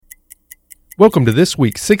Welcome to this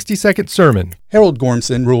week's 60-second sermon. Harald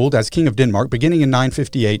Gormson ruled as King of Denmark beginning in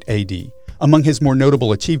 958 AD. Among his more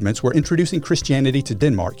notable achievements were introducing Christianity to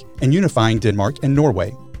Denmark and unifying Denmark and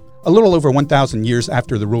Norway. A little over 1,000 years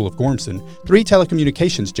after the rule of Gormson, three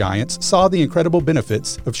telecommunications giants saw the incredible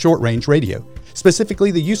benefits of short-range radio,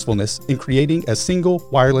 specifically the usefulness in creating a single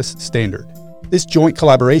wireless standard. This joint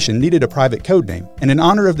collaboration needed a private code name, and in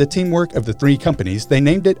honor of the teamwork of the three companies, they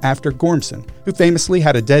named it after Gormson, who famously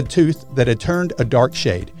had a dead tooth that had turned a dark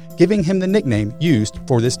shade, giving him the nickname used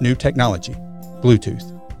for this new technology,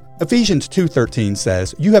 Bluetooth. Ephesians 2:13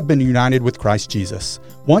 says, "You have been united with Christ Jesus.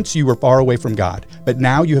 Once you were far away from God, but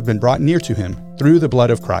now you have been brought near to Him through the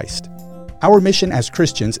blood of Christ." Our mission as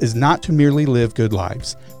Christians is not to merely live good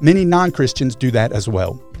lives. Many non-Christians do that as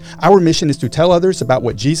well. Our mission is to tell others about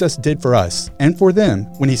what Jesus did for us and for them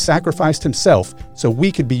when He sacrificed Himself so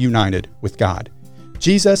we could be united with God.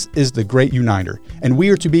 Jesus is the great uniter, and we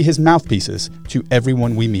are to be His mouthpieces to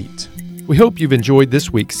everyone we meet. We hope you've enjoyed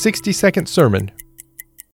this week's 60-second sermon